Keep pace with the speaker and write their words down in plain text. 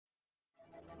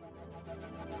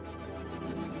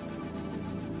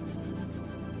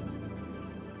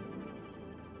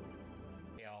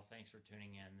Thanks for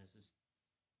tuning in. This is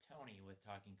Tony with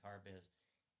Talking Car Biz.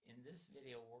 In this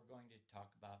video, we're going to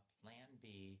talk about Plan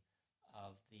B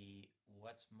of the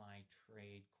 "What's my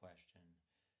trade?" question.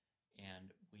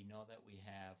 And we know that we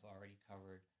have already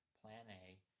covered Plan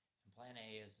A. And Plan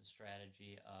A is the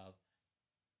strategy of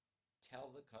tell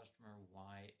the customer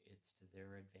why it's to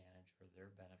their advantage or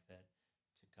their benefit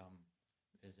to come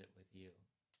visit with you.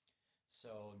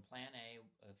 So in Plan A,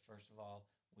 first of all,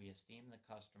 we esteem the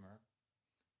customer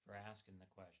for asking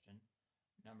the question.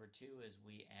 Number two is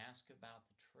we ask about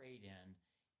the trade-in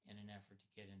in an effort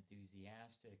to get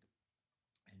enthusiastic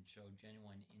and show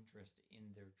genuine interest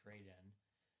in their trade-in.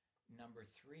 Number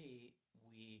three,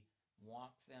 we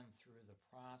walk them through the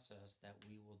process that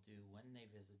we will do when they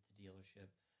visit the dealership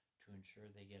to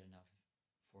ensure they get enough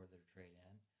for their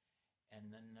trade-in. And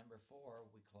then number four,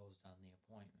 we closed on the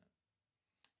appointment.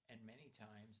 And many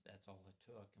times that's all it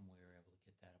took and we were able to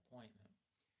get that appointment.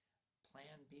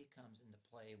 Plan B comes into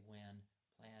play when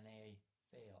Plan A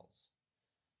fails.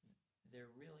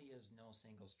 There really is no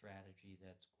single strategy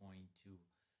that's going to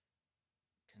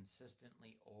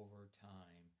consistently over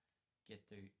time get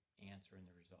the answer and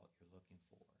the result you're looking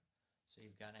for. So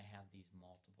you've got to have these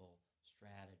multiple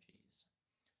strategies.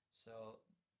 So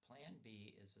Plan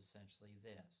B is essentially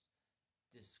this: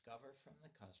 discover from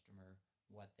the customer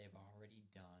what they've already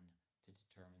done to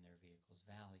determine their vehicle's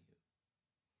value.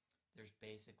 There's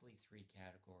basically three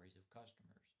categories of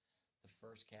customers. The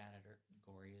first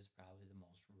category is probably the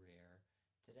most rare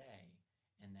today,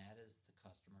 and that is the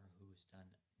customer who has done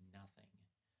nothing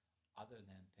other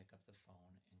than pick up the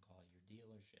phone and call your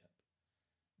dealership.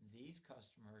 These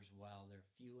customers, while they're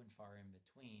few and far in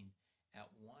between,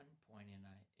 at one point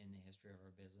in the history of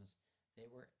our business, they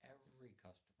were every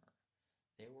customer.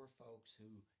 They were folks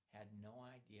who had no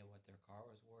idea what their car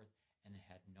was worth and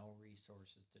had no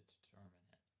resources to determine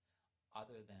it,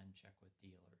 other than check with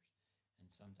dealers. And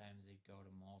sometimes they'd go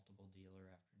to multiple dealer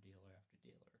after dealer after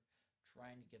dealer,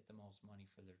 trying to get the most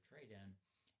money for their trade-in.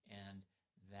 And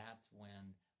that's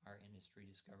when our industry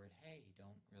discovered, hey,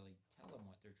 don't really tell them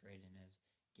what their trade-in is,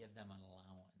 give them an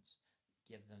allowance.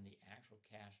 Give them the actual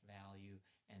cash value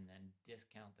and then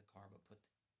discount the car, but put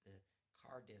the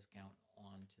car discount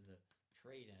onto the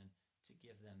trade-in to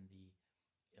give them the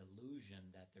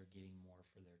illusion that they're getting more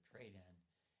for their trade-in.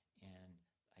 And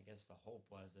I guess the hope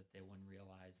was that they wouldn't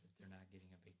realize that they're not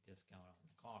getting a big discount on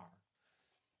the car.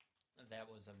 That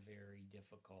was a very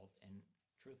difficult and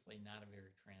truthfully not a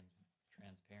very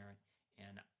transparent,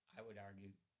 and I would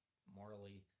argue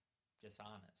morally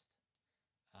dishonest.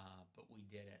 But we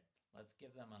did it. Let's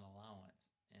give them an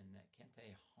allowance. And I can't tell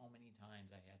you how many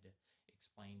times I had to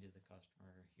explain to the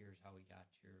customer, here's how we got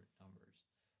to your numbers.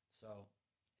 So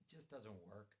it just doesn't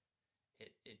work.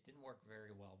 It didn't work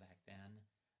very well back then.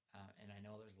 And I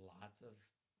know there's lots of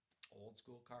old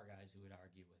school car guys who would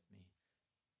argue with me.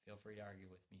 Feel free to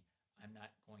argue with me. I'm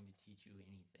not going to teach you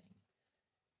anything.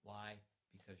 Why?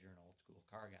 Because you're an old school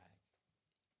car guy.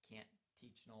 Can't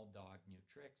teach an old dog new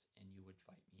tricks, and you would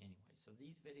fight me anyway. So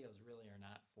these videos really are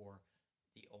not for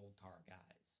the old car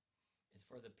guys. It's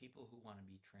for the people who want to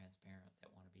be transparent,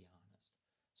 that want to be honest.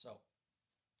 So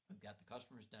we've got the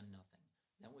customer who's done nothing.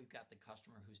 Then we've got the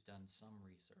customer who's done some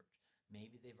research.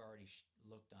 Maybe they've already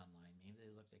looked online. Maybe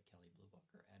they looked at Kelley Blue Book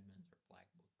or Edmunds or Black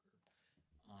Book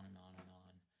or on and on and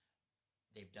on.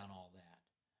 They've done all that.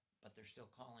 But they're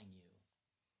still calling you.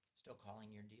 Still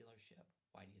calling your dealership.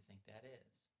 Why do you think that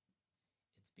is?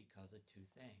 It's because of two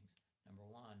things. Number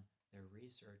one, their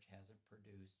research hasn't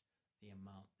produced the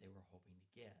amount they were hoping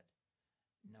to get.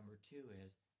 Number two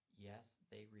is, yes,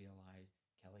 they realize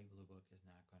Kelley Blue Book is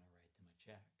not going to write them a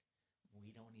check.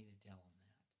 We don't need to tell them that.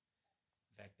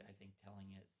 In fact, I think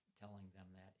telling them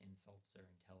that insults their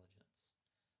intelligence.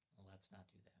 Well, let's not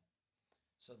do that.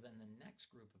 So then the next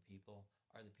group of people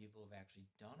are the people who've actually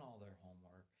done all their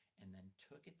homework and then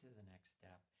took it to the next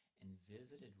step and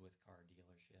visited with car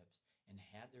dealerships and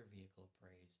had their vehicle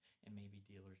appraised, and maybe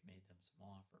dealers made them some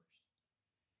offers.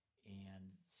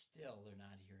 And still they're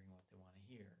not hearing what they want to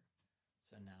hear.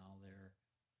 So now they're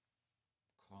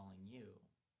calling you.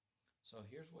 So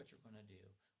here's what you're going to do.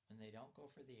 When they don't go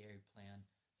for the A plan,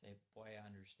 say, boy, I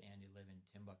understand you live in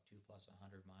Timbuktu plus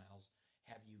 100 miles.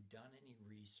 Have you done any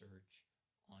research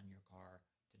on your car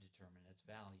to determine its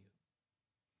value?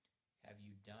 Have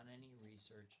you done any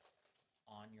research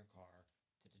on your car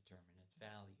to determine its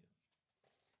value?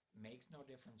 Makes no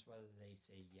difference whether they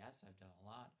say, yes, I've done a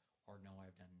lot, or no,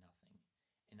 I've done nothing.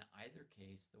 In either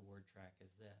case, the word track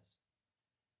is this: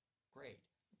 great,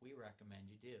 we recommend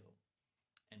you do.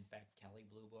 In fact, Kelley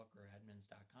Blue Book or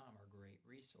Edmunds.com are great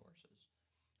resources.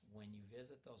 When you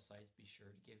visit those sites, be sure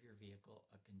to give your vehicle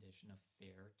a condition of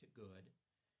fair to good,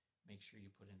 Make sure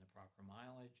you put in the proper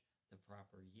mileage, the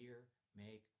proper year,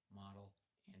 make, model,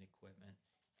 and equipment,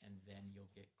 and then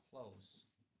you'll get close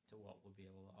to what we'll be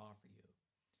able to offer you.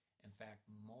 In fact,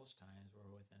 most times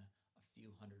we're within a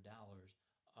few $100s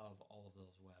of all of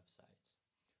those websites.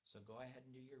 So go ahead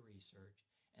and do your research,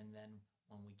 and then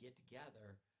when we get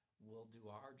together, we'll do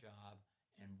our job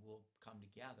and we'll come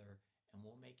together and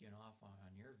we'll make you an offer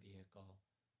on your vehicle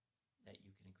that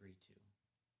you can agree to.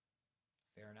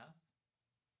 Fair enough?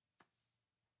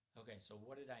 Okay, so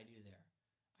what did I do there?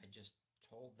 I just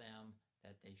told them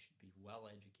that they should be well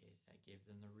educated. I gave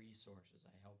them the resources.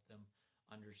 I helped them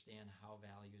understand how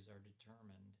values are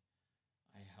determined.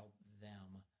 I helped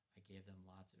them. I gave them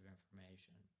lots of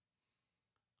information.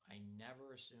 I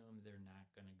never assume they're not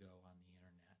going to go on the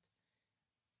internet.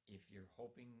 If you're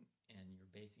hoping and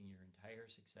you're basing your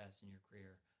entire success in your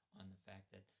career on the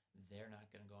fact that they're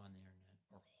not going to go on the internet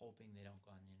or hoping they don't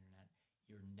go on the internet,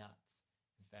 you're nuts.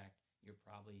 In fact, you're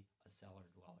probably a cellar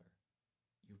dweller.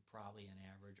 You're probably an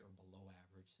average or below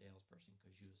average salesperson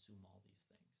because you assume all these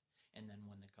things. And then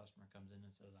when the customer comes in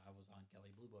and says, I was on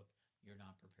Kelley Blue Book, you're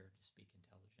not prepared to speak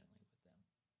intelligently with them.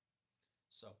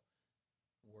 So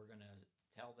we're going to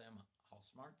tell them how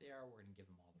smart they are. We're going to give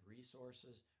them all the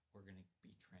resources. We're going to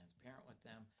be transparent with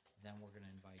them. Then we're going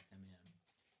to invite them in.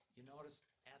 You notice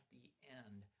at the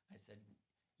end, I said,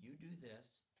 you do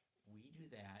this, we do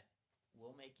that,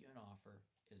 we'll make you an offer.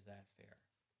 Is that fair?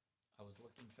 I was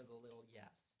looking for the little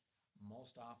yes.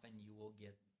 Most often you will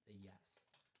get the yes.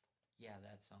 Yeah,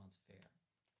 that sounds fair.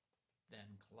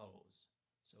 Then close.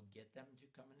 So get them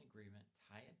to come in agreement,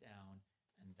 tie it down,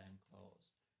 and then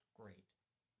close. Great.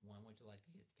 When would you like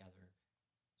to get together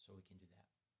so we can do that?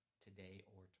 Today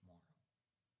or tomorrow.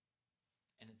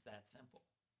 And it's that simple.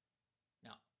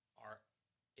 Now,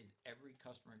 is every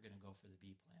customer going to go for the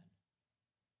B plan?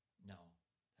 No.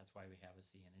 That's why we have a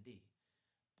C and a D.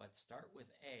 But start with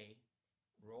A,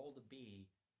 roll to B,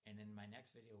 and in my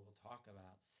next video we'll talk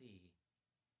about C.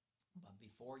 But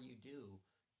before you do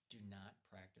not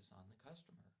practice on the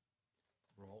customer.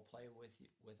 Role play with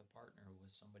a partner,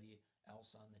 with somebody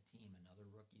else on the team, another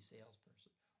rookie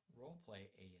salesperson. Role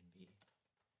play A and B.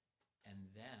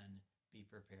 And then be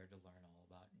prepared to learn all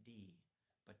about D.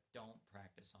 But don't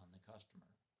practice on the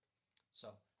customer.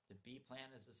 So the B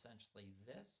plan is essentially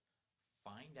this.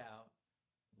 Find out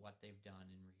what they've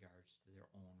done in regards to their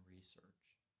own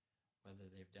research. Whether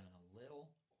they've done a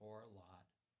little or a lot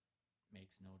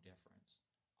makes no difference.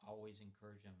 Always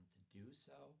encourage them to do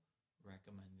so.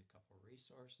 Recommend a couple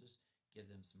resources. Give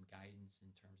them some guidance in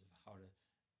terms of how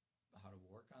to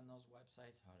work on those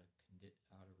websites, how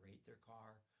to rate their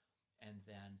car, and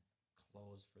then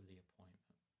close for the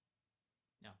appointment.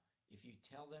 Now, if you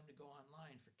tell them to go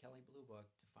online for Kelley Blue Book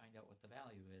to find out what the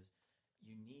value is,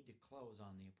 you need to close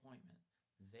on the appointment.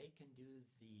 They can do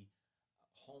the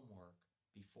homework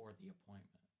before the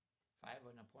appointment. If I have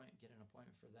get an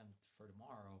appointment for them for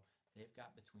tomorrow, they've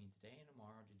got between today and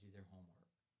tomorrow to do their homework.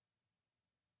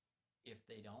 If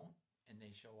they don't, and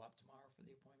they show up tomorrow for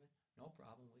the appointment, no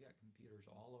problem. We got computers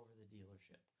all over the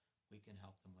dealership. We can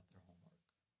help them with their homework.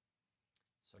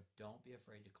 So don't be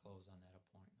afraid to close on that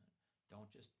appointment. Don't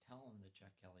just tell them to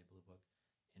check Kelley Blue Book.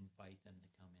 Invite them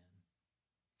to come in.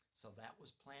 So that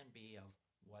was plan B of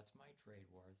what's my trade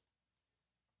worth.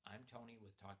 I'm Tony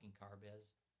with Talking Car Biz.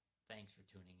 Thanks for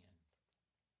tuning in.